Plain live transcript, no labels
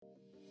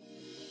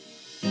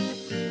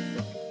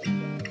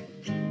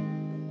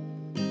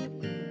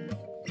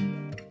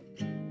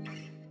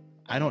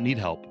I don't need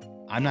help.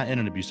 I'm not in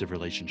an abusive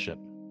relationship.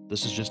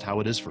 This is just how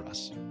it is for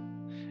us.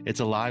 It's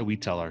a lie we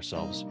tell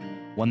ourselves,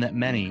 one that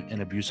many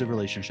in abusive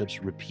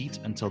relationships repeat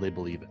until they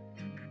believe it.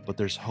 But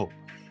there's hope.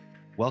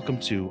 Welcome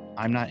to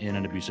I'm Not in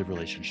an Abusive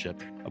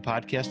Relationship, a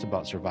podcast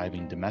about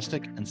surviving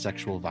domestic and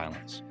sexual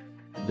violence.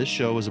 This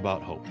show is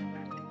about hope.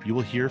 You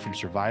will hear from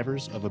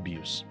survivors of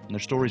abuse, and their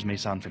stories may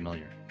sound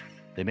familiar.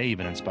 They may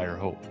even inspire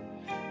hope.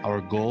 Our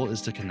goal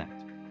is to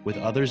connect with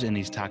others in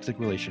these toxic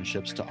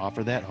relationships to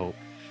offer that hope,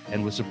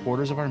 and with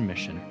supporters of our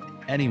mission,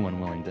 anyone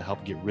willing to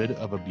help get rid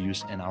of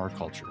abuse in our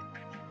culture.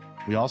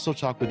 We also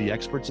talk with the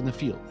experts in the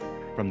field,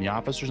 from the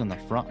officers on the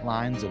front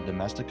lines of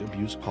domestic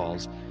abuse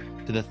calls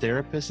to the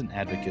therapists and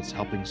advocates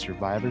helping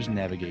survivors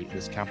navigate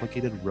this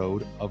complicated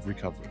road of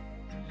recovery.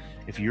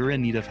 If you're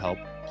in need of help,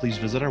 please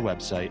visit our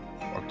website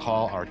or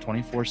call our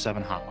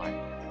 24/7 hotline,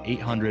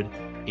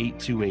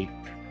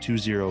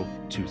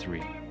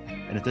 800-828-2023.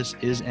 And if this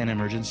is an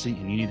emergency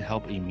and you need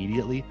help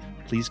immediately,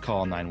 please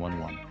call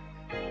 911.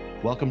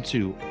 Welcome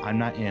to I'm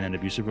Not in an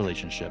Abusive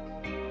Relationship.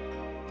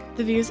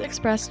 The views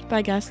expressed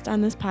by guests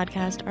on this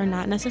podcast are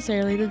not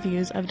necessarily the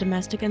views of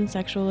Domestic and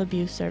Sexual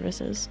Abuse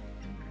Services.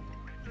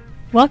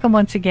 Welcome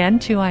once again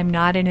to I'm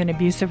Not in an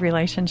Abusive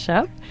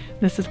Relationship.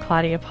 This is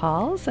Claudia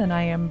Pauls, and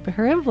I am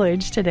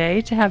privileged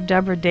today to have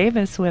Deborah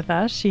Davis with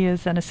us. She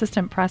is an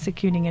assistant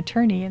prosecuting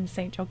attorney in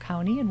St. Joe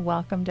County. And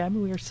welcome, Deb.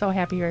 We are so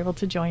happy you're able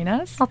to join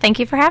us. Well, thank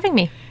you for having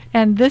me.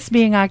 And this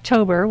being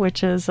October,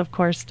 which is, of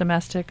course,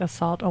 Domestic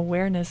Assault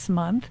Awareness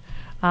Month,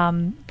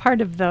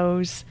 part of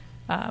those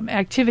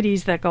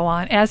activities that go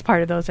on, as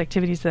part of those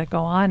activities that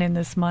go on in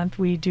this month,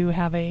 we do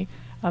have a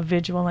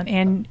vigil,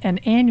 an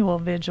annual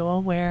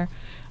vigil where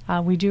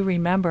we do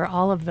remember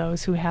all of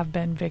those who have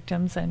been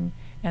victims and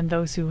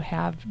those who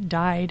have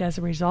died as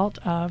a result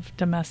of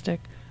domestic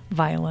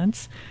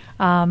violence.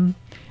 And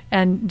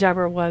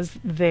Deborah was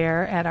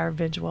there at our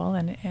vigil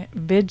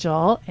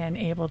and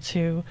able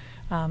to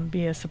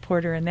be a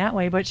supporter in that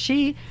way. But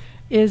she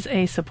is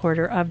a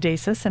supporter of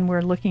DASIS, and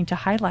we're looking to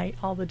highlight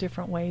all the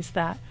different ways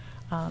that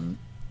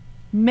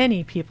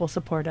many people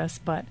support us,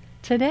 but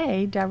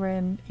today,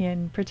 Deborah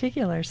in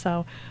particular.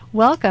 So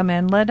welcome,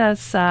 and let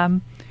us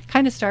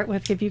kind of start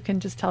with, if you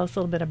can just tell us a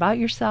little bit about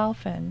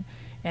yourself and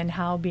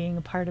how being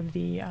a part of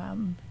the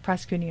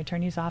prosecuting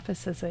attorney's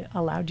office has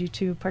allowed you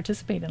to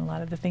participate in a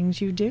lot of the things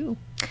you do.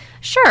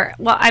 Sure.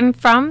 Well, I'm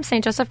from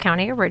St. Joseph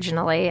County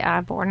originally,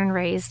 born and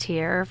raised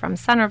here from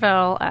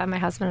Centerville. My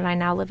husband and I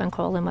now live in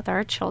Colon with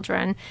our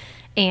children.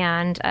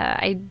 And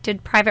I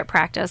did private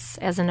practice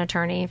as an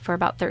attorney for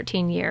about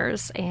 13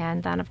 years.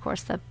 And then, of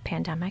course, the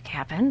pandemic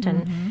happened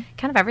and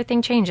kind of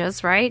everything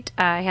changes, right?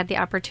 I had the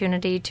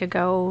opportunity to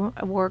go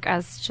work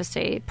as just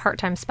a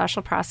part-time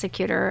special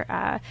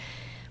prosecutor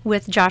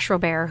with Josh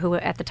Robert, who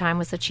at the time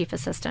was the chief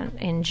assistant,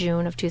 in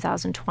June of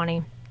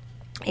 2020.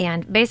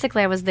 And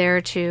basically I was there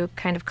to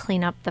kind of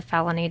clean up the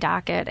felony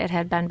docket. It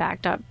had been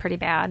backed up pretty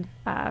bad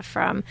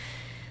from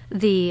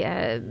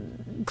the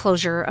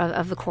closure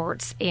of the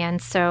courts.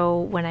 And so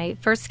when I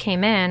first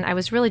came in, I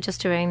was really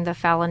just doing the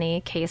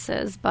felony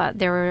cases, but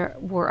there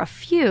were a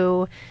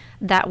few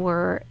that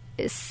were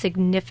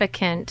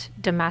significant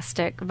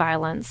domestic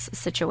violence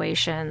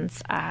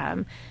situations,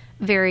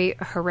 very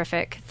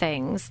horrific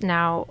things.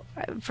 Now,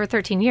 for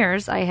 13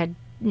 years, I had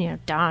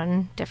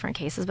done different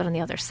cases, but on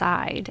the other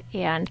side.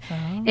 And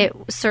it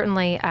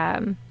certainly,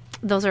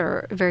 those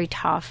are very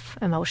tough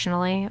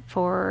emotionally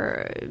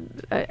for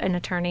an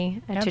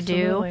attorney to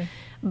do.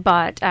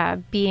 But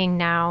being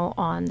now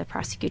on the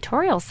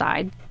prosecutorial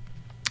side,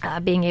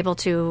 being able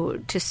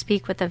to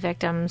speak with the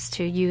victims,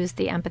 to use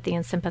the empathy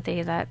and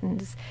sympathy that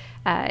is,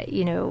 I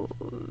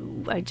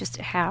just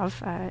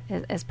have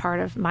as part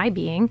of my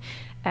being,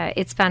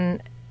 it's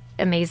been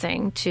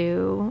amazing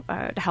to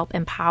help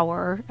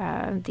empower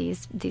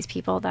these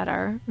people that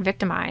are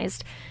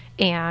victimized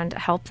and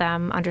help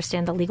them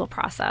understand the legal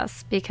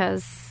process,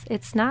 because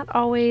it's not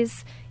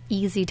always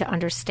easy to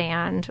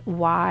understand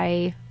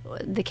why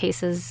the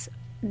cases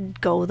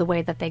go the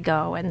way that they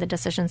go and the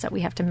decisions that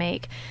we have to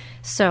make.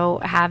 So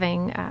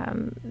having,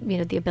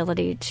 the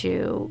ability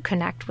to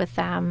connect with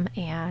them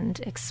and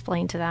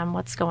explain to them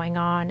what's going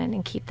on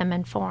and keep them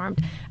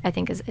informed, I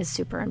think is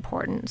super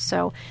important.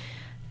 So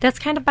that's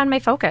kind of been my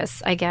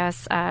focus, I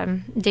guess.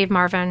 Dave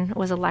Marvin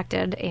was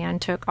elected and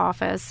took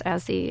office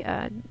as the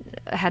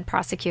head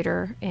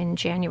prosecutor in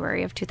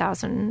January of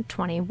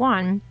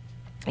 2021.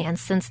 And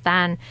since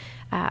then,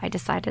 I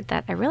decided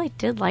that I really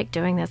did like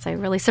doing this. I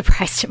really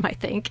surprised him, I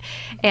think.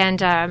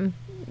 And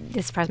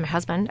it surprised my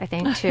husband, I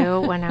think, too,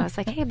 when I was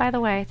like, hey, by the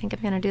way, I think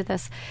I'm going to do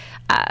this.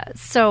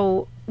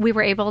 So we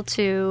were able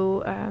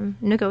to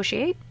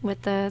negotiate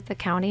with the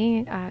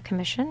county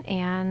commission,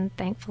 and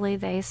thankfully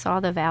they saw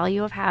the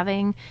value of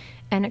having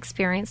an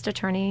experienced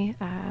attorney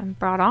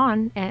brought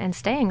on and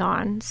staying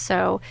on.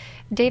 So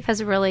Dave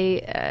has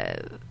really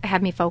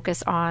had me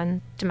focus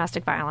on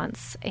domestic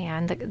violence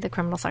and the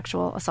criminal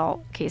sexual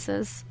assault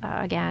cases.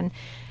 Again,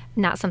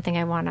 not something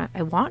I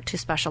want to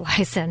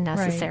specialize in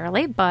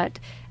necessarily, right. But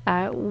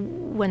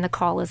when the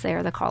call is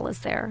there, the call is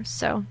there.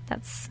 So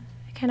that's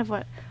kind of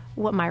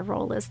what my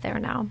role is there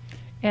now.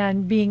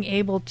 And being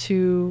able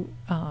to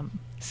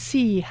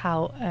see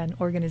how an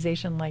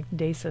organization like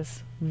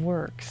DASIS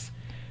works,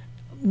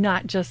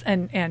 not just,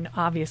 and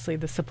obviously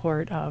the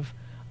support of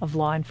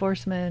law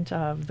enforcement,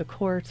 of the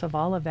courts, of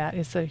all of that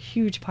is a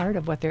huge part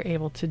of what they're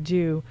able to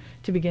do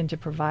to begin to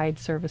provide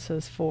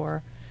services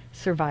for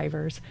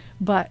survivors.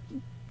 But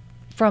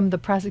from the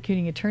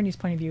prosecuting attorney's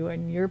point of view,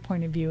 and your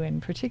point of view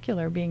in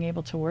particular, being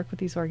able to work with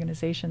these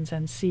organizations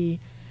and see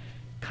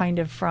kind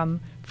of from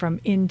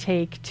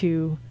intake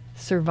to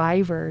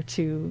survivor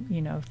to,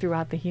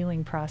 throughout the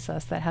healing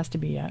process, that has to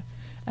be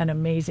an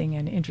amazing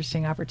and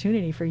interesting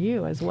opportunity for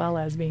you, as well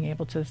as being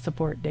able to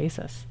support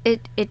DASIS.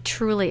 It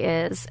truly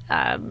is.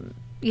 A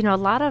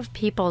lot of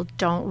people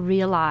don't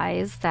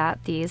realize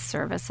that these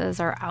services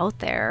are out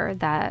there,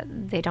 that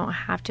they don't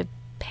have to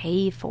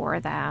pay for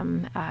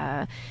them.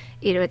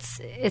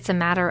 It's a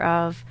matter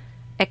of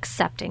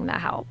accepting the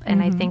help,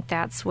 and I think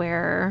that's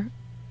where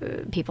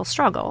people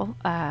struggle.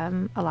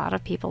 A lot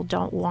of people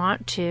don't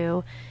want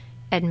to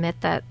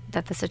admit that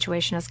the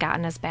situation has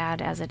gotten as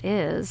bad as it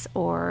is,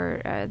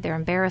 or they're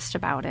embarrassed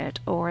about it,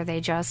 or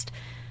they just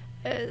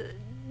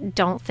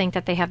don't think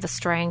that they have the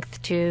strength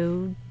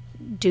to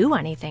do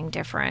anything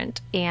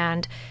different.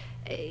 And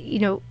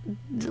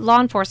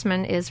law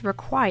enforcement is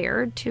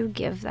required to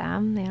give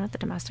them the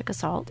domestic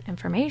assault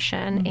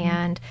information,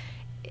 and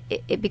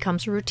it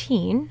becomes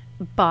routine.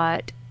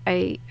 But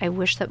I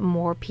wish that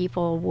more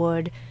people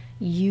would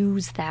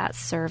use that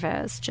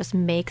service. Just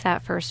make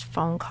that first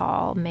phone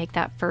call, make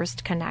that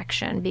first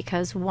connection,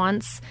 because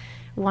once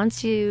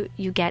you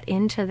get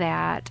into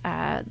that,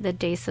 the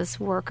DASIS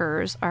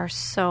workers are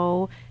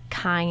so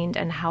kind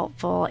and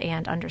helpful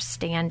and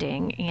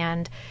understanding,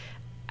 and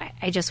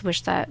I just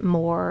wish that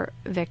more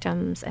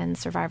victims and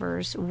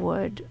survivors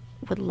would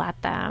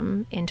let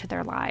them into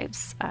their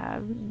lives,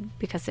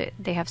 because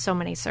they have so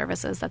many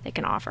services that they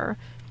can offer.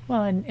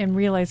 Well, and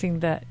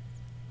realizing that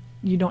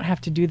you don't have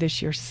to do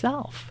this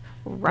yourself.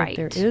 Right.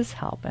 That there is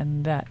help,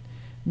 and that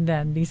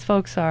then these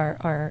folks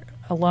are,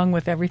 along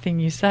with everything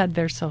you said,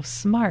 they're so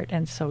smart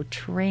and so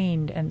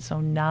trained and so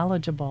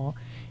knowledgeable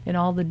in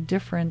all the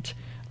different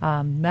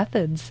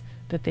methods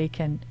that they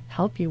can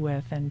help you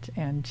with,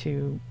 and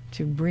to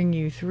bring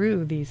you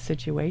through these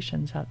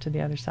situations out to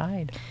the other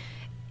side.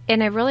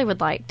 And I really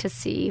would like to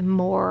see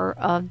more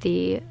of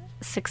the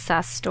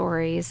success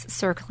stories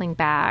circling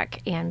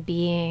back and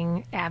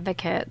being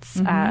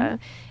advocates.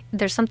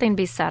 There's something to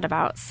be said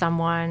about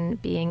someone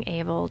being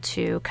able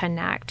to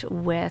connect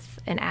with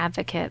an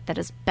advocate that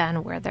has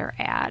been where they're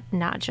at,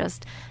 not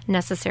just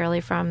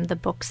necessarily from the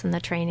books and the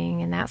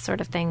training and that sort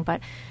of thing,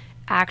 but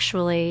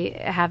actually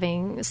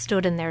having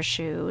stood in their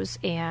shoes,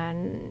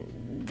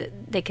 and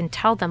they can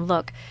tell them,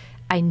 look,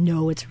 I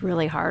know it's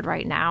really hard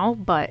right now,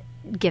 but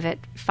give it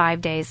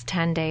 5 days,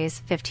 10 days,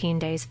 15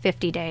 days,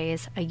 50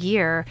 days, a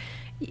year,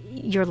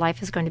 your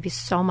life is going to be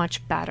so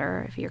much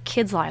better. Your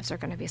kids' lives are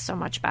going to be so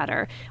much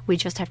better. We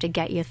just have to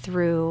get you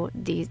through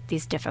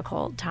these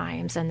difficult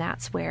times. And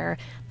that's where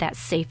that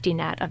safety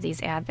net of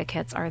these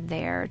advocates are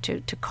there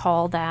to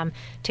call them,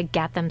 to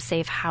get them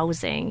safe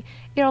housing.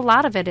 A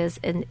lot of it is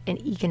an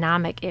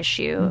economic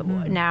issue.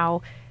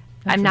 Now,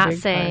 that's I'm not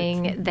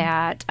saying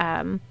that,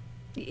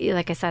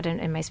 like I said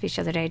in my speech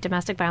the other day,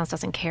 domestic violence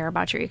doesn't care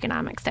about your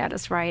economic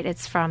status, right?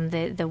 It's from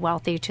the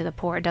wealthy to the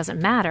poor. It doesn't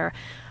matter.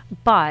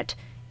 But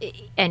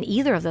in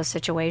either of those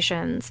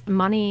situations,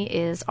 money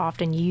is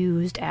often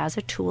used as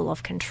a tool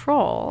of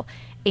control.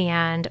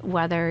 And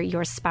whether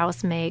your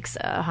spouse makes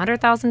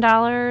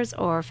 $100,000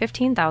 or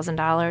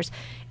 $15,000,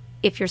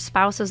 if your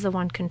spouse is the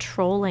one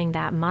controlling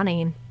that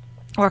money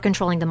or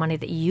controlling the money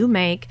that you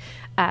make,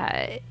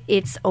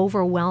 it's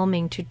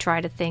overwhelming to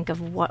try to think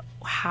of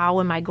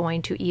how am I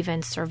going to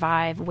even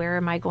survive? Where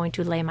am I going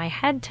to lay my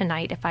head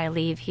tonight if I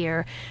leave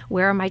here?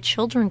 Where are my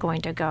children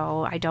going to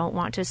go? I don't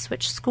want to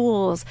switch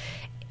schools.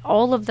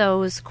 All of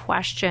those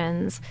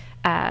questions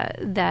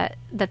that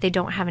they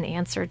don't have an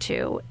answer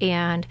to.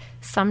 And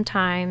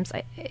sometimes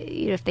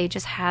if they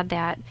just had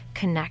that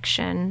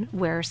connection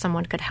where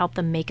someone could help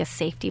them make a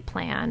safety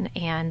plan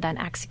and then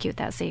execute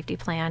that safety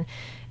plan,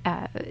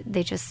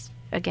 they just,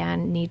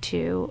 again, need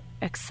to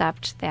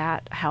accept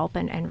that help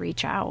and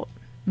reach out.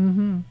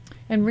 And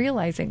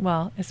realizing,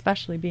 well,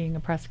 especially being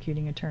a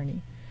prosecuting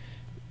attorney,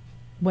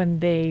 when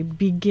they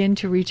begin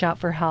to reach out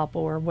for help,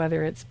 or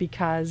whether it's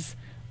because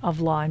of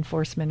law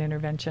enforcement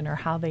intervention or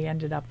how they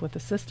ended up with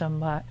the system,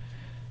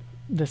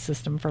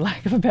 for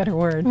lack of a better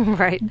word.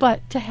 Right.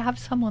 But to have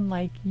someone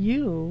like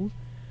you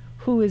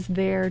who is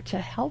there to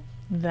help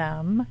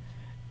them,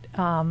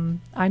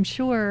 I'm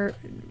sure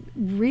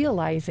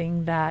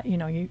realizing that,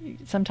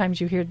 sometimes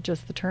you hear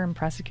just the term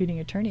prosecuting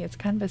attorney. It's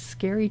kind of a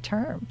scary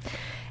term.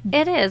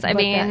 It is. But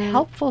that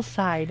helpful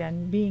side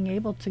and being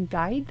able to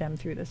guide them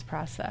through this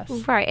process.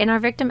 Right. In our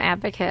victim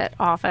advocate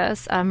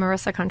office,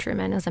 Marissa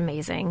Countryman is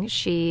amazing.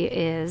 She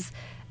is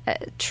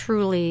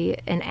truly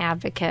an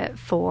advocate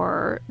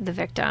for the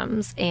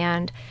victims.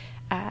 And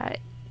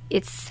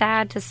it's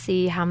sad to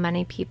see how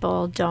many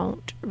people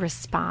don't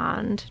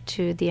respond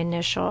to the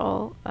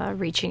initial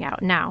reaching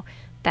out. Now,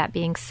 That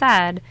being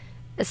said,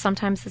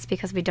 sometimes it's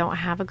because we don't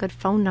have a good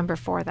phone number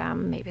for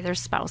them. Maybe their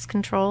spouse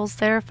controls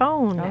their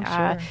phone.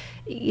 Oh,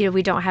 sure.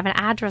 We don't have an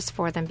address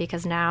for them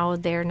because now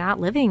they're not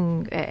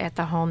living at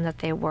the home that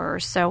they were.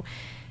 So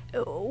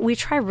we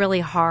try really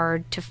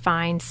hard to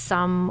find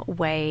some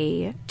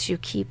way to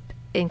keep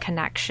in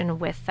connection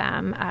with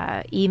them.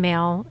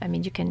 Email, I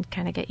mean, you can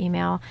kind of get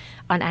email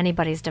on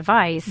anybody's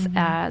device.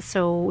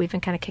 So we've been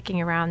kind of kicking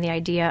around the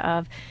idea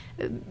of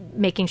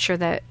making sure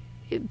that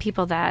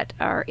people that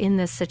are in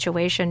this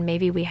situation,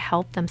 maybe we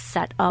help them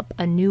set up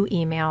a new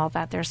email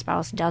that their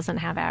spouse doesn't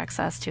have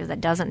access to, that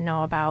doesn't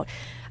know about.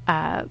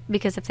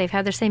 Because if they've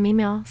had their same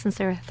email since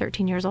they're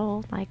 13 years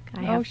old, like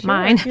I have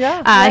mine,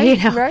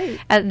 yeah, right.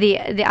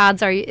 The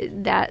odds are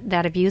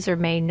that abuser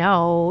may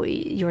know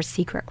your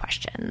secret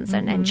questions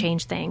and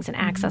change things and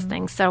access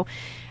things. So,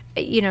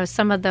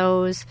 some of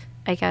those,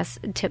 I guess,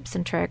 tips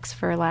and tricks,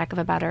 for lack of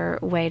a better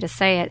way to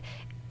say it,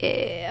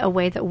 a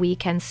way that we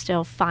can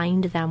still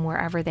find them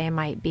wherever they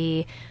might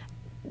be.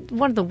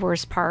 One of the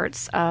worst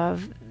parts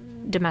of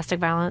domestic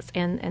violence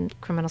and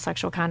criminal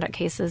sexual conduct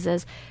cases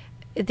is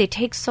they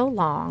take so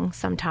long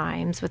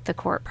sometimes with the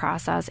court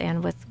process,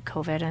 and with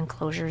COVID and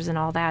closures and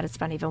all that, it's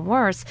been even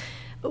worse.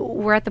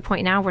 We're at the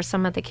point now where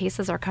some of the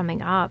cases are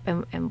coming up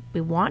and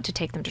we want to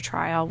take them to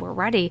trial. We're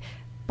ready,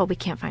 but we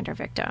can't find our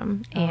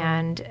victim.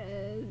 And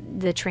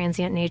the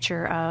transient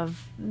nature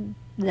of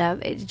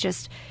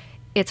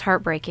it's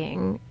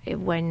heartbreaking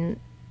when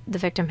the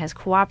victim has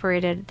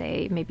cooperated.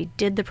 They maybe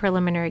did the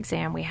preliminary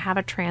exam. We have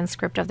a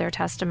transcript of their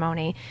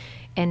testimony,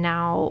 and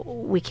now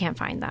we can't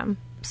find them.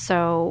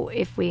 So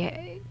if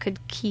we could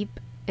keep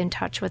in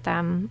touch with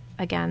them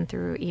again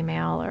through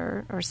email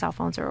or cell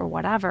phones or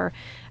whatever,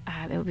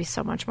 it would be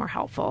so much more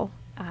helpful.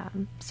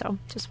 So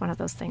just one of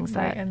those things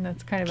right, and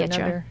that's kind of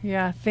another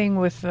thing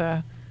with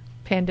the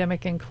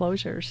pandemic and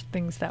closures,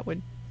 things that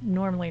would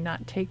normally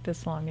not take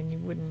this long and you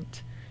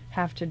wouldn't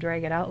have to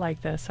drag it out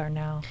like this are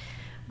now.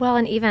 Well,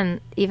 and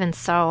even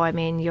so, I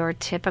mean, your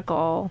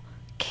typical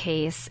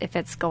case, if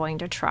it's going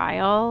to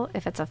trial,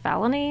 if it's a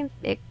felony,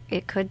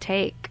 it could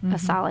take a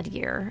solid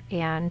year,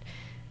 and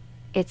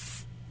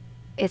it's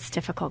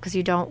difficult because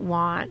you don't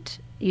want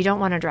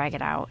to drag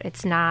it out.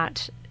 It's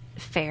not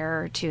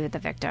fair to the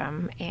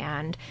victim,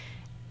 and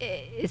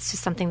it's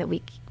just something that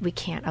we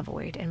can't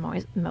avoid in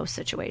most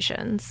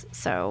situations.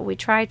 So we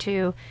try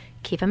to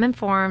keep them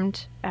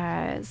informed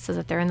so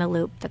that they're in the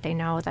loop, that they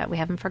know that we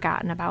haven't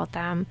forgotten about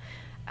them.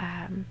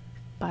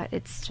 But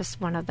it's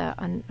just one of the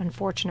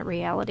unfortunate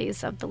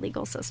realities of the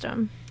legal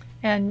system.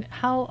 And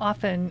how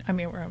often, I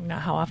mean,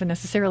 not how often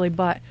necessarily,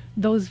 but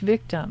those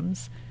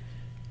victims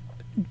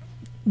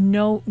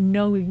know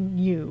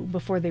you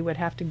before they would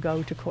have to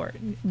go to court.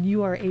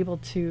 You are able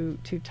to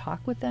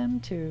talk with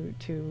them,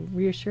 to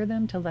reassure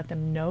them, to let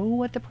them know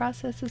what the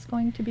process is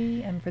going to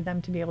be, and for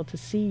them to be able to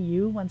see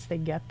you once they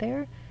get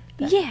there.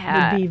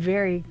 That would be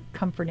very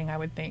comforting, I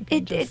would think.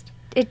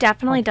 It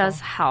definitely does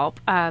help.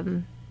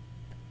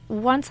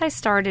 Once I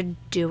started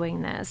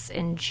doing this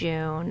in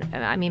June,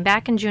 I mean,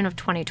 back in June of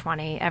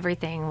 2020,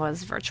 everything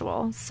was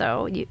virtual.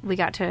 So we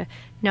got to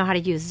know how to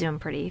use Zoom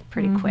pretty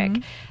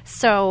quick.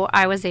 So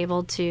I was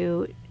able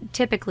to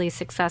typically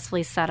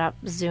successfully set up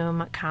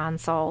Zoom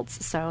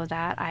consults so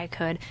that I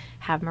could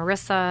have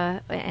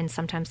Marissa and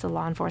sometimes the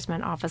law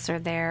enforcement officer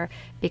there,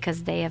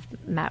 because they have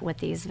met with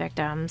these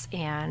victims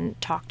and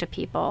talked to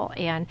people.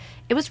 And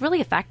it was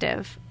really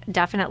effective.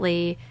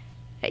 Definitely.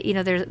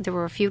 There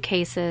were a few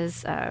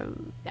cases.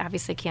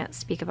 Obviously, can't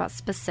speak about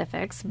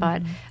specifics,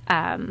 but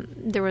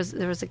there was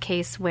a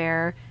case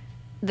where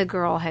the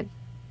girl had.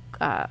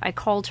 I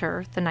called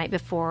her the night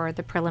before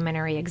the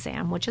preliminary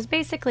exam, which is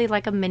basically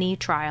like a mini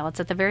trial.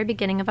 It's at the very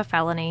beginning of a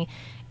felony.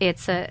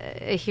 It's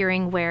a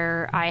hearing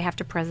where I have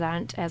to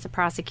present, as a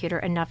prosecutor,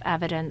 enough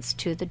evidence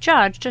to the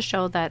judge to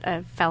show that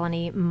a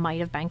felony might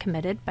have been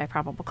committed by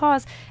probable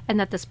cause, and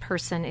that this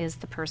person is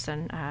the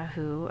person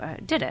who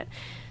did it.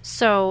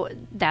 So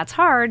that's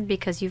hard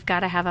because you've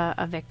got to have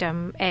a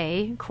victim,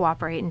 A,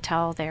 cooperate and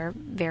tell their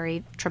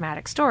very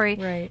traumatic story.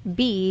 Right.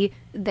 B,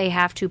 they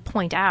have to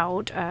point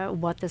out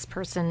what this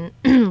person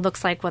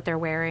looks like, what they're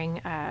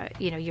wearing.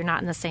 You're not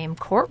in the same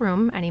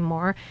courtroom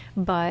anymore,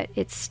 but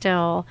it's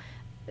still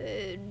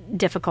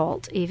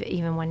difficult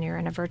even when you're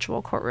in a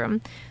virtual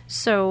courtroom.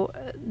 So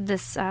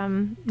this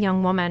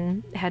young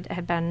woman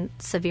had been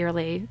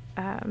severely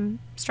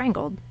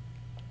strangled,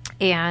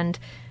 and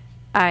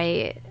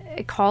I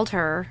called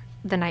her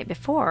the night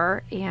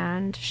before,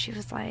 and she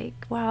was like,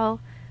 well,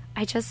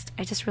 I just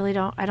really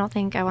I don't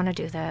think I want to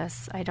do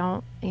this. I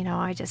don't,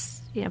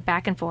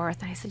 back and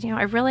forth. And I said,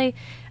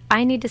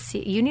 I need to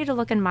see, you need to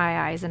look in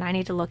my eyes and I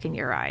need to look in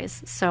your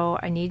eyes. So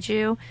I need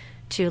you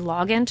to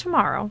log in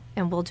tomorrow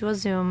and we'll do a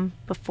Zoom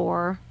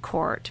before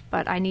court,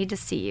 but I need to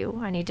see you.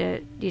 I need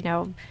to,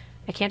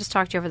 I can't just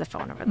talk to you over the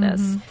phone over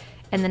this.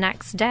 And the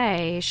next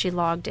day she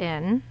logged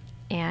in,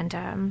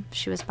 and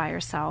she was by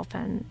herself,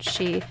 and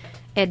she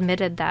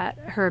admitted that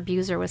her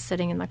abuser was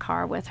sitting in the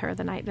car with her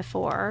the night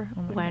before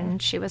when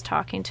she was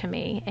talking to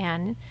me.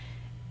 And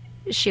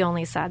she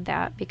only said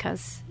that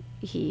because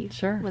he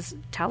Sure. was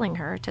telling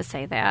her to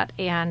say that.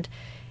 And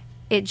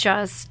it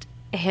just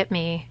hit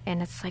me.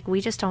 And it's like,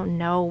 we just don't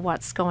know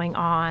what's going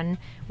on.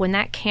 When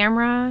that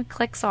camera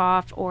clicks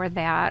off or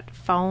that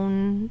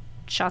phone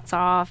shuts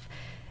off,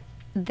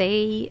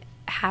 they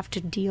have to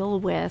deal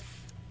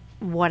with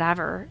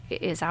whatever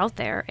is out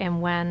there.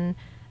 And when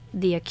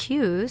the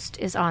accused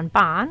is on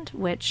bond,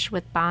 which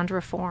with bond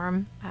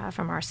reform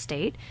from our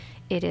state,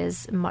 it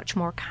is much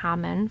more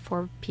common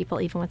for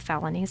people, even with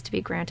felonies, to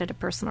be granted a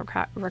personal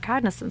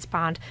recognizance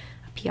bond,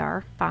 a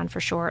PR bond for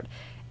short.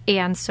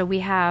 And so we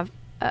have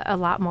a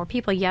lot more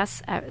people.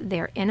 Yes,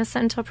 they're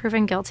innocent until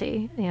proven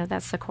guilty.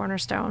 That's the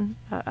cornerstone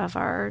of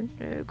our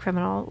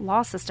criminal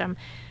law system.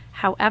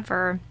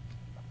 However,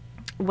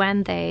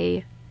 when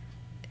they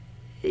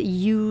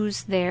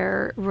use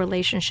their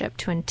relationship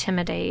to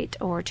intimidate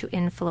or to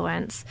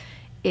influence,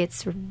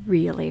 it's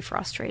really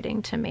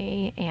frustrating to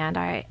me. And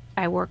I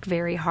work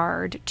very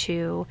hard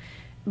to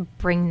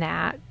bring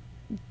that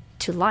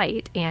to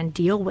light and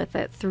deal with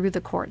it through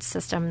the court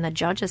system. And the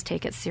judges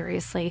take it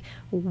seriously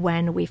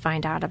when we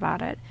find out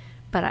about it.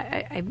 But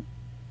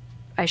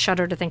I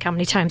shudder to think how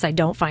many times I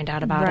don't find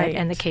out about it,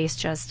 and the case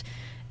just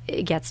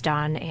gets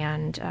done,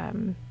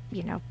 and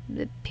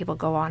people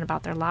go on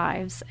about their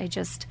lives.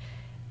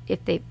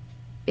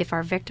 If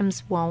our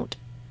victims won't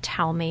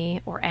tell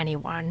me or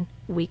anyone,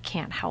 we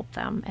can't help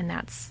them, and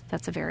that's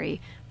a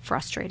very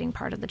frustrating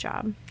part of the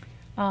job.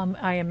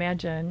 I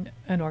imagine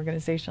an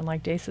organization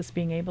like DASIS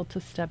being able to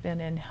step in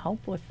and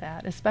help with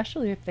that,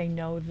 especially if they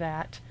know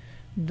that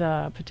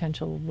the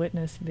potential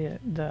witness,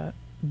 the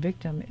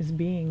victim, is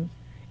being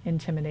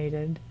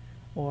intimidated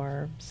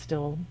or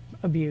still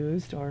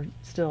abused or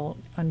still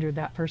under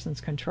that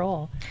person's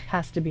control.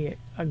 Has to be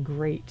a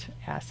great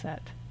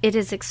asset. It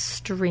is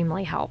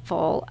extremely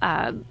helpful.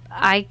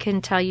 I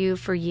can tell you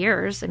for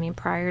years,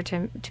 prior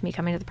to me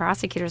coming to the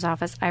prosecutor's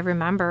office, I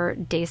remember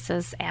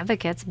DASIS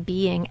advocates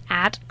being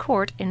at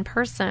court in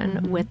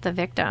person with the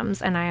victims.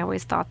 And I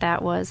always thought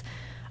that was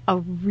a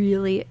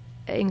really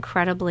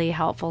incredibly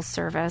helpful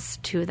service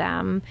to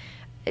them.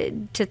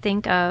 To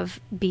think of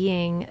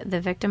being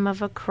the victim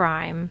of a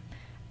crime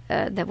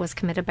that was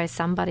committed by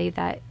somebody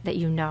that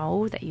you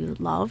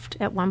loved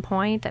at one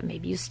point, that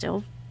maybe you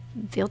still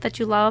feel that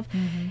you love,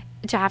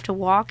 to have to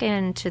walk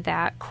into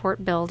that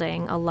court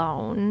building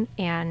alone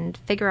and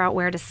figure out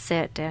where to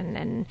sit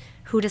and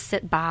who to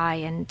sit by,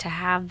 and to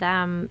have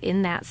them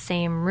in that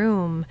same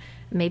room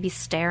maybe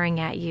staring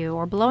at you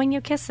or blowing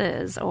you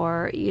kisses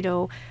or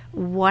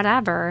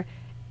whatever.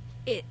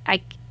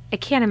 I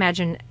can't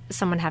imagine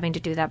someone having to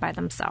do that by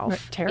themselves.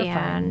 Right,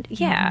 terrifying.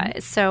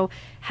 And so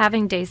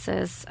having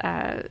DASIS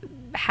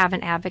have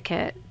an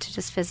advocate to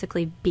just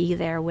physically be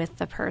there with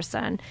the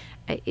person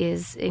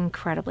is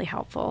incredibly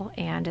helpful.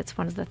 And it's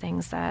one of the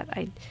things that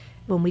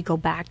when we go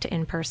back to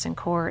in-person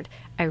court,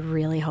 I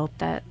really hope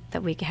that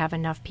we have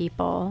enough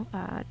people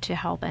to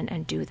help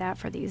and do that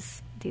for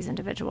these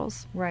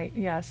individuals. Right,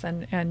 yes.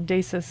 And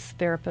DASIS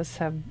therapists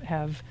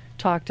have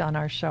talked on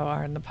our show,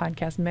 or in the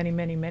podcast, many,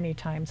 many, many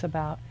times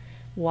about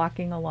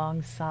walking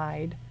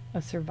alongside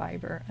a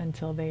survivor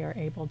until they are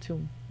able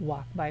to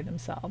walk by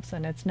themselves.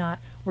 And it's not,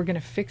 we're going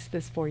to fix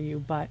this for you,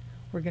 but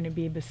we're going to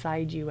be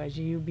beside you as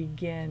you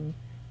begin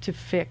to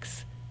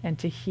fix and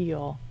to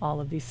heal all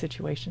of these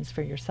situations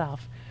for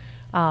yourself.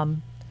 I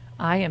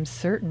am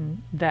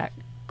certain that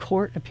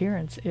court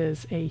appearance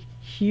is a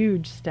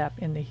huge step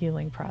in the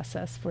healing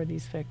process for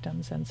these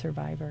victims and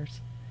survivors.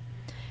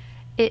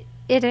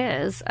 It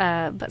is,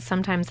 but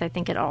sometimes I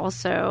think it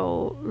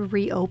also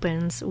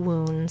reopens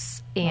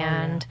wounds,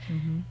 and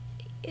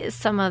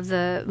some of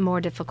the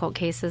more difficult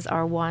cases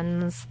are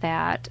ones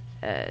that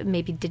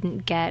maybe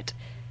didn't get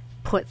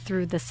put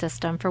through the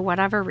system for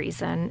whatever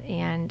reason,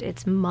 and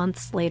it's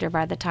months later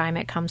by the time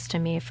it comes to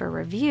me for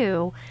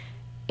review,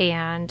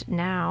 and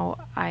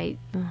now I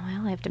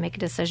have to make a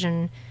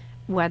decision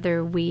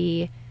whether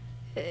we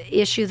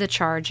issue the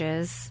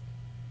charges.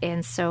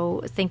 And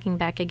so thinking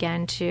back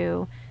again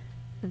to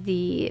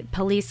the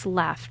police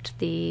left,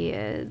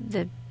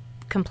 the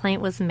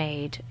complaint was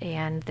made,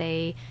 and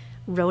they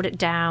wrote it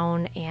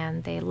down,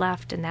 and they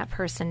left, and that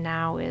person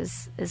now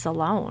is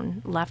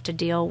alone, left to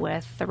deal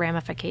with the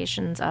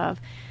ramifications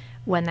of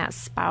when that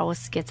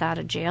spouse gets out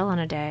of jail in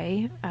a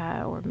day,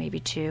 or maybe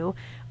two,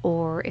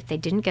 or if they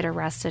didn't get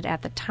arrested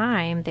at the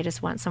time, they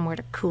just went somewhere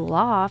to cool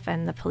off,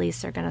 and the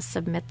police are going to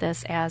submit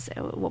this as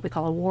what we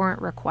call a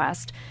warrant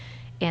request.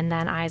 And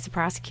then I, as a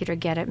prosecutor,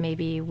 get it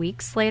maybe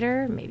weeks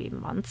later, maybe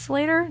months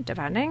later,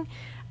 depending.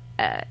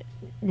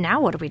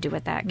 Now what do we do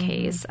with that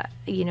case?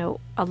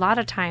 A lot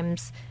of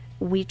times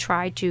we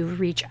try to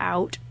reach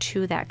out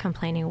to that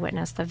complaining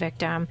witness, the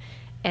victim,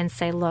 and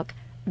say, look,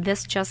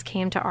 this just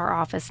came to our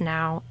office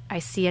now. I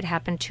see it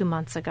happened 2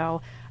 months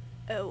ago.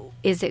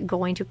 Is it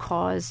going to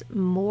cause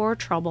more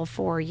trouble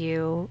for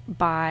you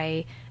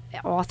by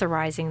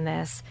authorizing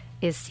this?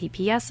 Is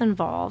CPS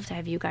involved?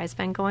 Have you guys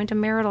been going to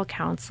marital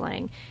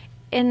counseling?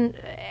 And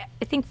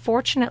I think,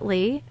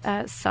 fortunately,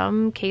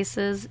 some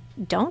cases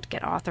don't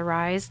get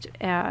authorized.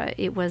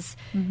 It was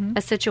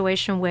a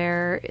situation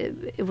where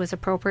it was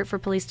appropriate for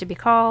police to be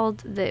called,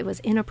 that it was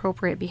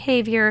inappropriate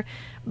behavior,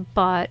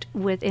 but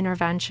with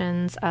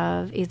interventions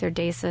of either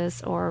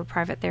DASIS or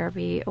private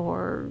therapy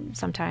or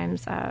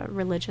sometimes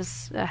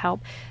religious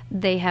help,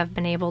 they have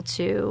been able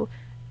to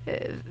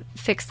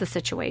fix the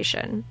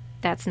situation.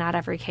 That's not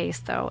every case,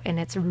 though, and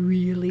it's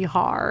really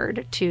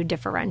hard to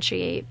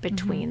differentiate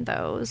between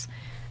those.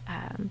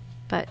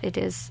 But it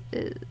is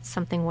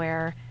something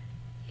where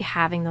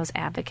having those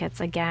advocates,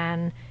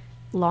 again,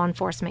 law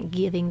enforcement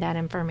giving that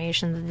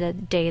information the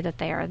day that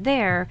they are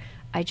there,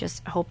 I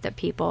just hope that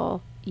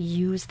people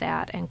use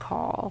that and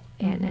call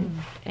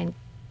and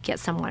get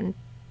someone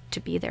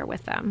to be there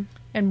with them.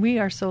 And we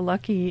are so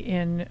lucky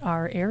in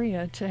our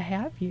area to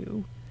have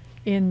you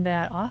in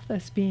that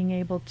office, being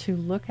able to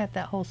look at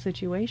that whole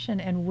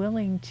situation and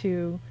willing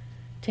to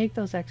take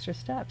those extra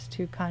steps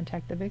to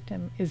contact the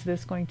victim. Is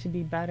this going to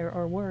be better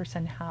or worse,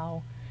 and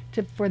how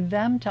for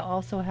them to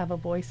also have a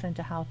voice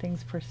into how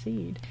things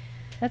proceed.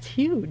 That's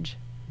huge.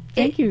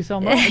 Thank you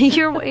so much.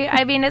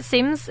 It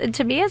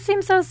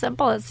seems so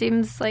simple. It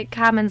seems like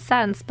common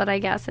sense, but I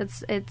guess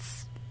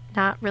it's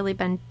not really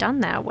been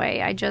done that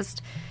way.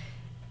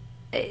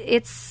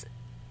 It's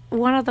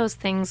one of those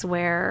things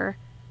where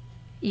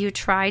you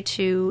try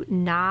to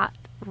not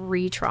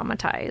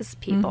re-traumatize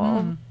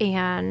people.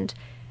 And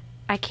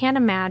I can't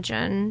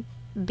imagine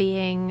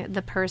being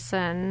the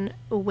person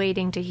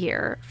waiting to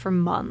hear for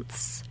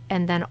months,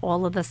 and then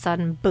all of a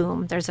sudden,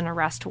 boom, there's an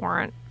arrest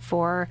warrant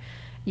for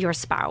your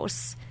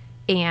spouse.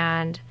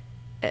 And,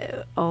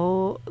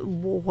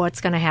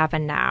 what's going to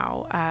happen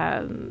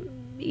now?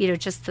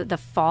 Just the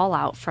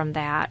fallout from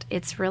that.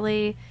 It's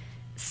really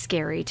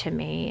scary to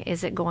me.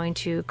 Is it going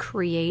to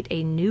create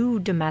a new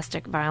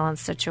domestic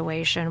violence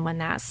situation when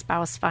that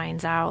spouse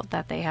finds out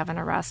that they have an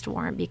arrest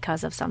warrant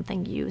because of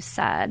something you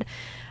said?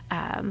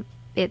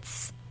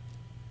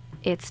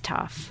 It's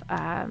tough.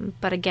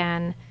 But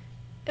again,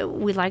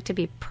 we like to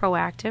be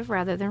proactive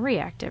rather than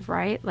reactive,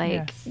 right?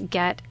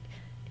 Get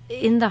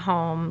in the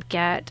home,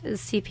 get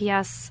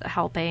CPS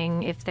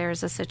helping if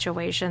there's a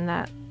situation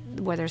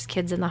where there's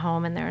kids in the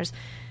home and there's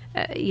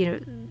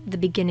the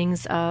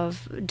beginnings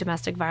of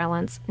domestic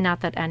violence.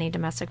 Not that any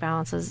domestic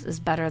violence is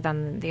better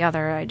than the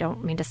other. I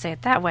don't mean to say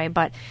it that way,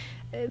 but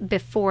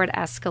before it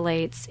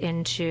escalates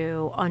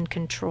into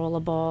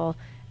uncontrollable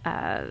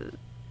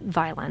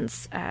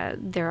violence,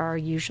 there are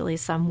usually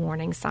some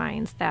warning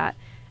signs that,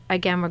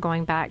 again, we're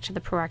going back to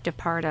the proactive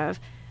part of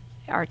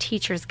our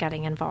teachers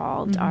getting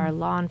involved, our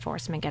law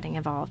enforcement getting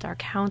involved, our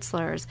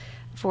counselors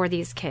for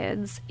these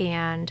kids,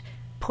 and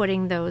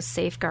putting those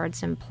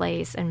safeguards in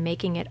place and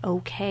making it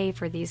okay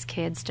for these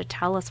kids to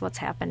tell us what's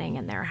happening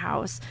in their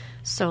house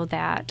so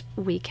that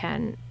we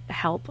can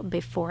help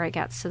before it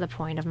gets to the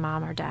point of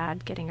mom or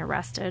dad getting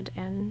arrested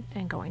and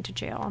going to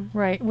jail.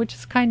 Right, which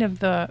is kind of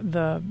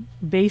the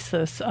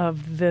basis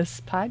of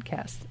this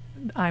podcast.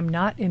 I'm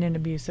not in an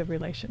abusive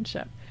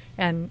relationship.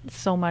 And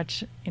so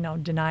much,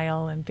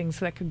 denial and things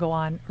that could go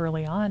on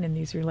early on in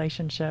these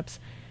relationships.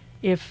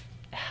 If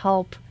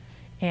help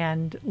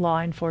and law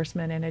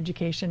enforcement and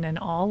education and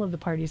all of the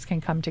parties can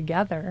come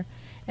together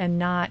and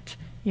not,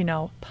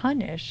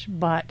 punish,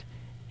 but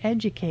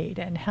educate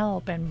and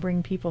help and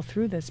bring people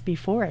through this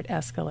before it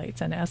escalates.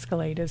 And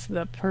escalate is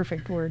the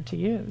perfect word to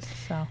use.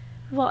 So,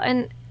 well,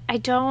 and I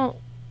don't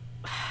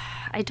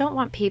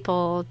want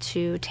people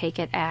to take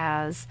it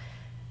as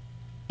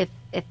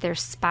if their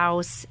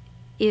spouse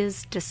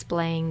is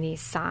displaying these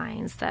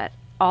signs that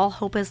all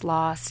hope is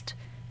lost,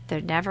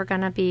 they're never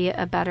going to be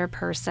a better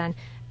person,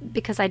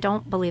 because I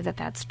don't believe that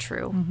that's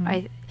true.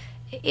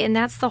 And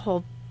that's the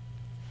whole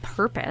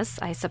purpose,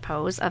 I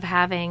suppose, of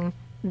having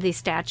the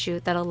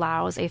statute that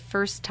allows a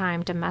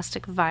first-time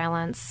domestic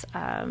violence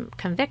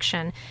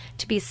conviction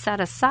to be set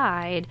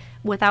aside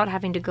without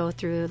having to go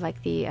through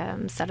the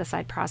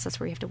set-aside process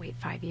where you have to wait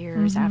 5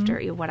 years after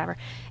whatever.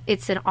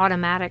 It's an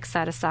automatic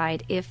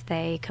set-aside if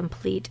they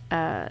complete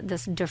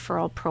this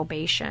deferral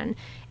probation.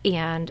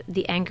 And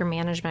the anger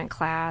management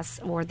class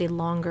or the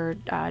longer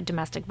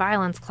domestic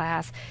violence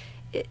class,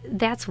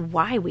 that's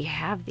why we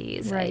have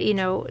these. Right.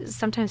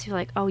 Sometimes you're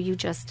like, oh, you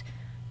just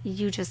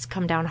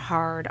come down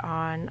hard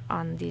on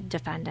the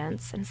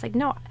defendants. And it's like,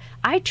 no,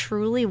 I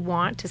truly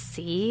want to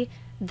see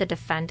the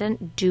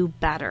defendant do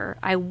better.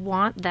 I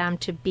want them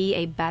to be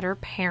a better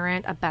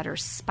parent, a better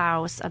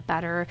spouse, a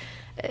better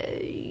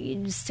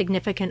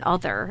significant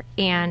other.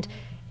 And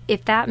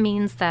if that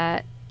means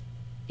that,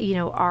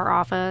 our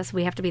office,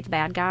 we have to be the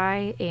bad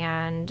guy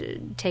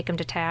and take them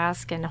to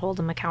task and hold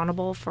them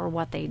accountable for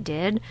what they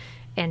did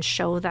and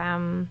show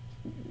them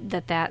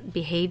that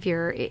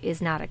behavior is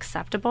not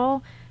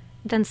acceptable,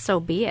 then so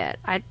be it.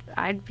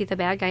 I'd be the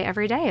bad guy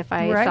every day if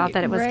I thought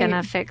that it was going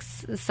to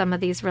fix some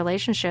of these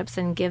relationships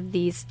and give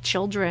these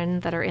children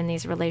that are in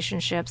these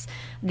relationships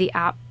the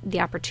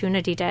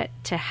opportunity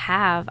to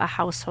have a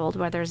household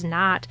where there's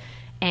not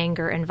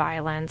anger and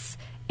violence,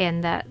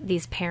 and that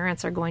these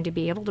parents are going to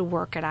be able to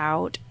work it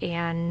out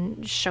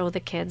and show the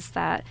kids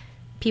that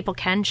people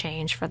can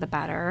change for the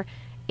better.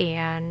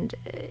 And,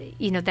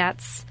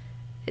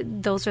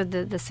 those are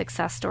the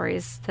success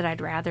stories that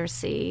I'd rather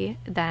see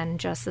than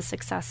just the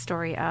success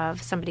story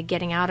of somebody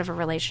getting out of a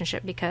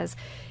relationship. Because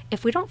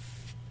if we don't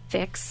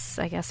fix,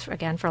 I guess,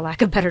 again, for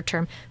lack of a better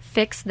term,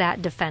 fix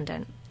that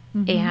defendant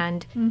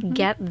and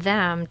get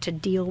them to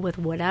deal with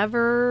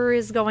whatever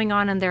is going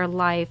on in their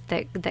life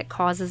that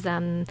causes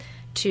them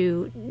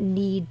to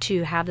need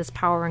to have this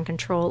power and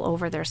control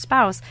over their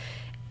spouse.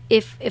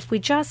 If we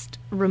just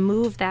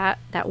remove that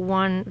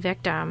one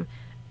victim,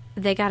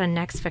 they got a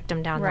next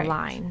victim down the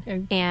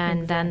line,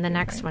 and then the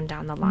next one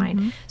down the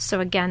line. So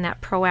again,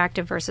 that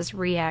proactive versus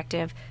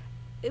reactive,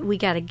 we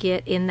got to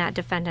get in that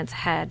defendant's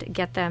head,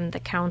 get them the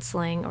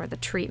counseling or the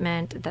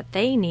treatment that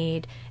they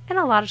need. And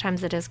a lot of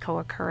times it is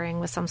co-occurring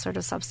with some sort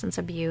of substance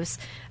abuse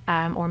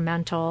or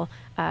mental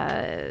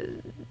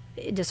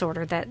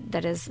disorder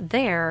that is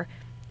there.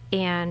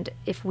 And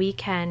if we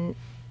can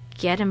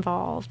get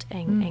involved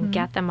and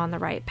get them on the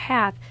right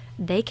path,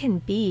 they can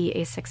be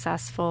a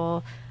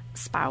successful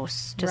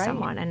spouse to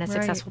someone and a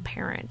successful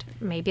parent.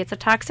 Maybe it's a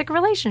toxic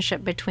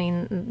relationship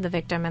between the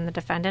victim and the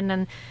defendant,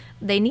 and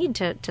they need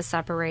to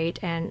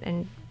separate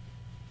and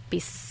be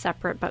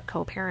separate but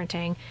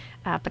co-parenting.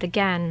 But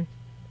again,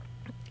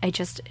 I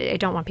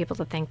don't want people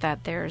to think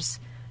that there's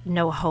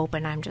no hope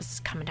and I'm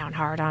just coming down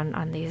hard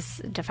on these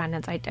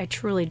defendants. I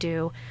truly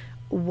do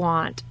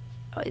want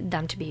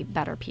them to be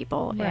better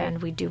people,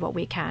 and we do what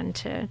we can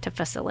to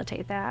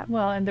facilitate that.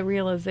 Well, and the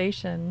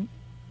realization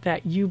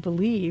that you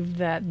believe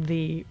that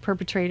the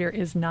perpetrator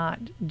is not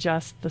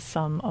just the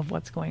sum of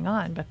what's going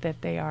on, but that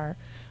they are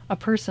a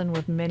person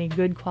with many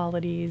good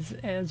qualities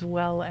as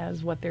well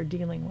as what they're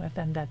dealing with,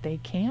 and that they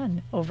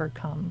can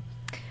overcome,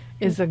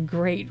 is a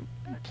great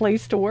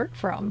place to work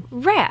from.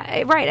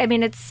 Right. I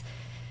mean,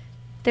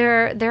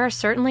 there are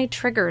certainly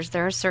triggers.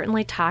 There are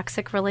certainly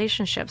toxic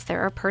relationships.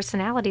 There are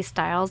personality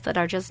styles that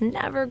are just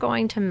never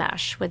going to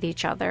mesh with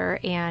each other,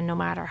 and no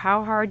matter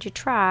how hard you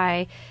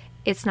try,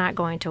 it's not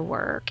going to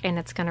work, and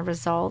it's going to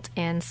result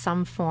in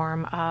some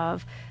form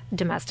of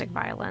domestic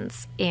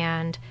violence.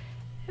 And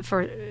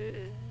for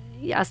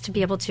us to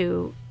be able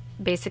to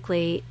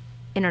basically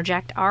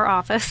interject our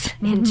office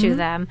into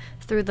them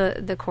through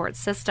the court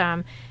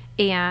system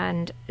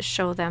and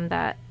show them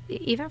that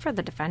even for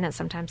the defendant,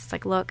 sometimes it's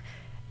like, look,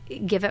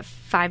 give it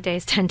 5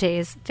 days, 10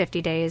 days,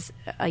 50 days,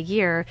 a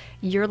year,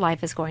 your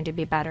life is going to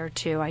be better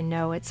too. I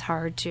know it's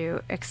hard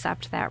to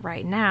accept that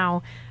right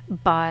now,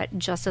 but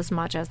just as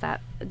much as that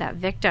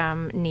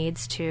victim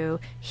needs to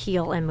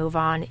heal and move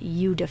on,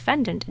 you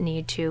defendant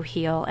need to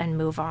heal and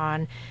move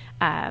on.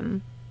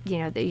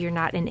 You're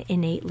not an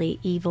innately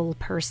evil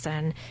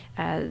person.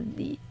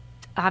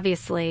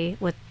 Obviously,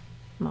 with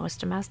most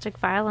domestic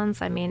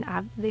violence, I mean,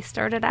 they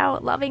started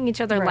out loving each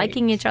other,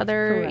 liking each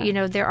other.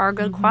 Correct. There are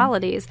good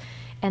qualities.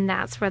 And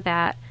that's where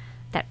that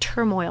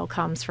turmoil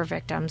comes for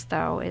victims,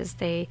 though, is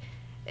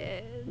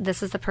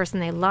this is the person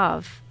they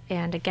love.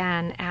 And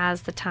again,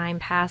 as the time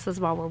passes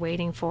while we're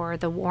waiting for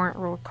the warrant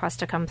request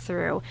to come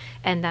through,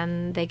 and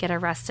then they get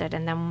arrested,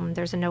 and then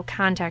there's a no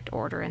contact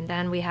order, and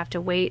then we have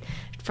to wait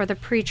for the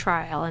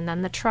pretrial and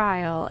then the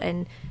trial.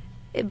 And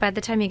by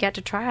the time you get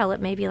to trial, it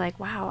may be like,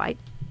 wow,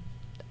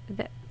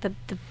 the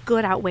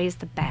good outweighs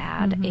the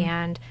bad,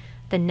 and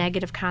the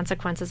negative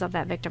consequences of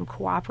that victim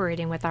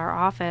cooperating with our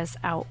office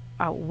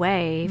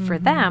outweigh for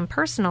them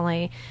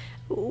personally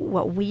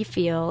what we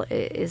feel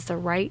is the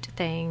right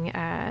thing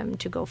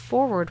to go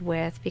forward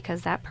with,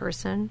 because that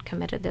person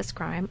committed this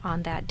crime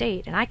on that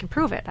date, and I can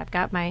prove it. I've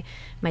got my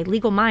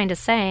legal mind is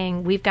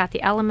saying we've got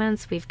the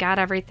elements, we've got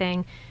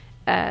everything,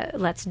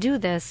 let's do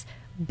this.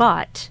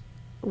 But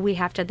we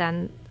have to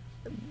then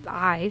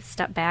I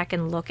step back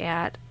and look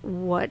at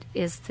what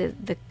is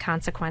the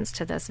consequence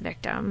to this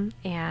victim,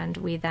 and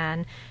we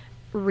then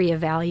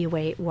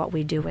reevaluate what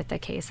we do with the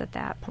case at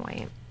that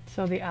point.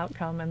 So the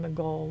outcome and the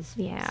goals,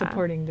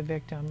 supporting the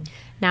victim.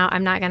 Now,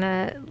 I'm not going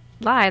to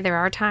lie. There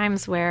are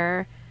times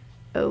where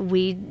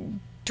we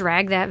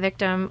drag that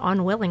victim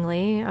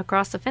unwillingly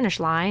across the finish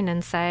line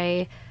and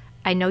say,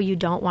 I know you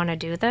don't want to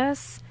do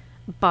this,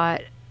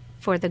 but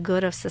for the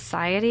good of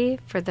society,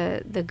 for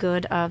the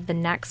good of the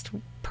next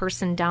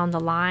person down the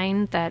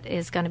line that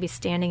is going to be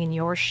standing in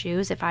your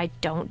shoes, if I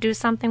don't do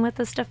something with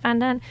this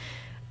defendant,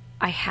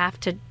 I have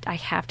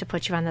to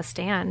put you on the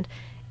stand.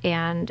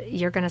 And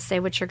you're going to say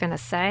what you're going to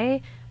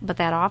say, but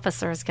that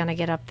officer is going to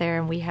get up there,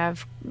 and we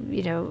have,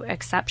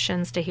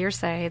 exceptions to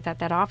hearsay,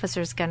 that officer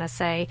is going to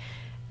say,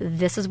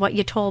 this is what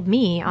you told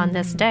me on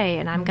this day,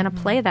 and I'm going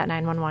to play that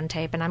 911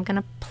 tape, and I'm going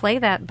to play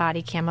that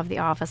body cam of the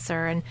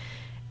officer, and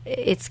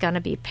it's going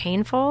to be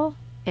painful,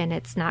 and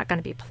it's not going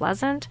to be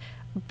pleasant,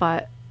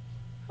 but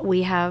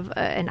we have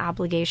an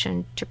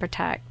obligation to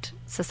protect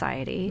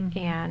society,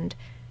 and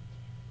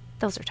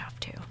those are tough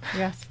too.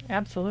 Yes,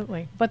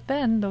 absolutely. But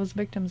then those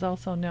victims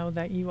also know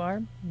that you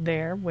are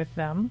there with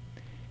them,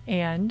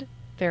 and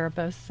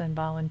therapists and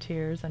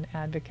volunteers and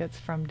advocates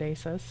from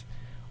DASIS.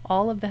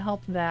 All of the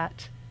help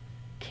that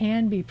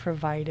can be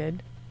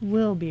provided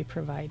will be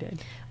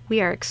provided. we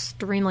are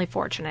extremely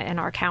fortunate in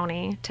our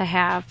county to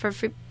have,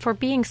 for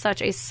being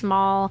such a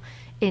small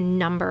in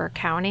number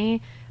county,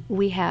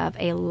 we have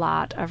a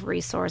lot of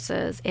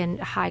resources and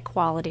high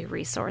quality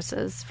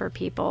resources for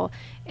people.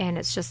 And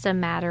it's just a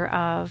matter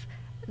of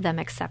them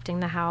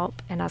accepting the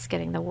help and us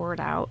getting the word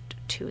out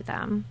to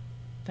them.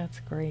 That's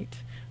great.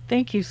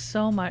 Thank you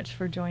so much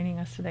for joining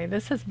us today.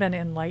 This has been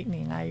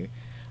enlightening. I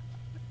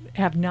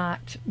have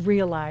not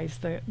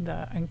realized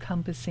the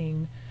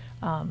encompassing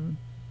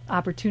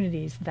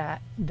opportunities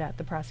that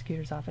the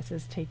prosecutor's office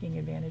is taking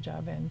advantage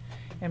of, and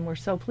we're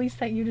so pleased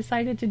that you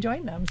decided to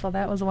join them. So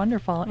that was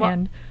wonderful. Well,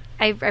 and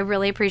I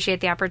really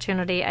appreciate the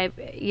opportunity.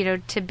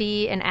 To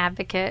be an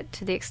advocate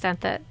to the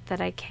extent that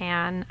I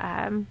can.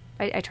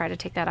 I try to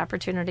take that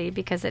opportunity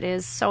because it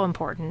is so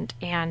important,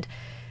 and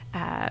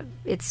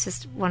it's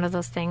just one of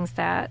those things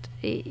that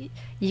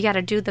you got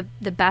to do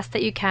the best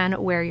that you can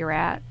where you're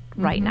at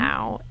right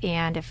now.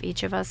 And if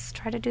each of us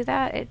try to do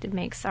that, it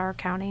makes our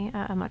county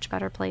a much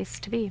better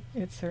place to be.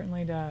 It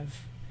certainly does.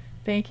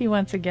 Thank you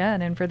once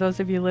again. And for those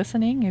of you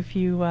listening, if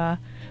you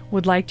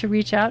would like to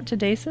reach out to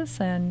DASIS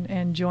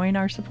and join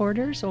our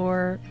supporters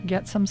or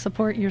get some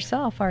support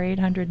yourself, our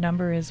 800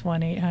 number is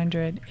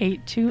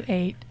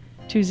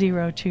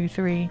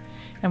 1-800-828-2023.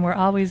 And we're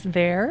always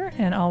there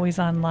and always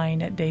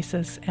online at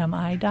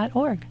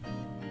dasismi.org.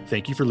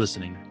 Thank you for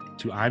listening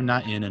to I'm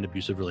Not in an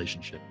Abusive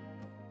Relationship.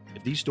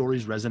 If these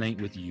stories resonate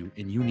with you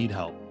and you need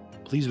help,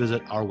 please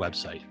visit our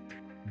website,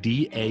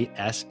 dasasmi.org.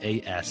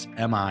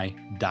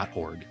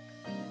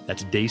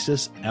 That's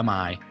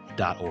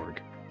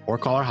dasismi.org. Or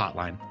call our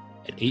hotline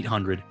at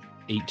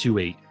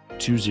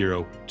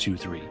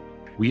 800-828-2023.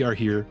 We are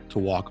here to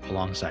walk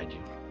alongside you.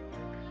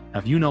 Now,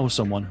 if you know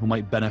someone who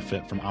might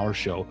benefit from our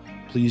show,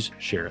 please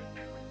share it.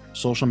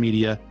 Social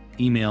media,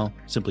 email,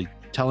 simply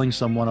telling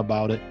someone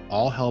about it,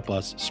 all help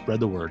us spread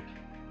the word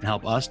and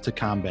help us to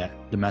combat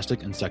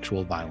domestic and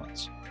sexual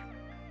violence.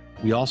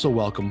 We also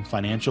welcome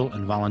financial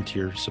and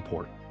volunteer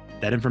support.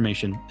 That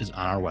information is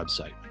on our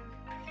website.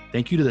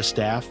 Thank you to the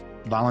staff,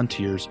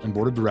 volunteers, and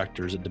board of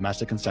directors at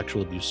Domestic and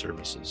Sexual Abuse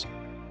Services.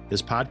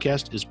 This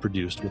podcast is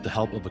produced with the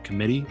help of a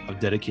committee of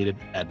dedicated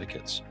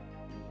advocates.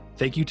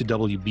 Thank you to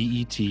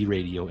WBET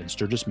Radio in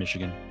Sturgis,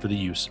 Michigan for the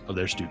use of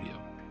their studio.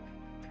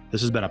 This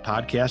has been a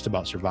podcast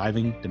about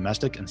surviving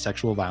domestic and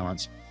sexual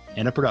violence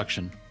and a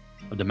production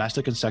of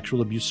Domestic and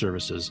Sexual Abuse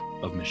Services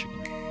of Michigan.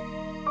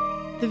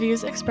 The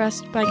views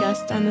expressed by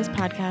guests on this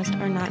podcast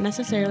are not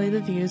necessarily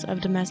the views of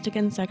Domestic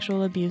and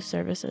Sexual Abuse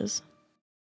Services.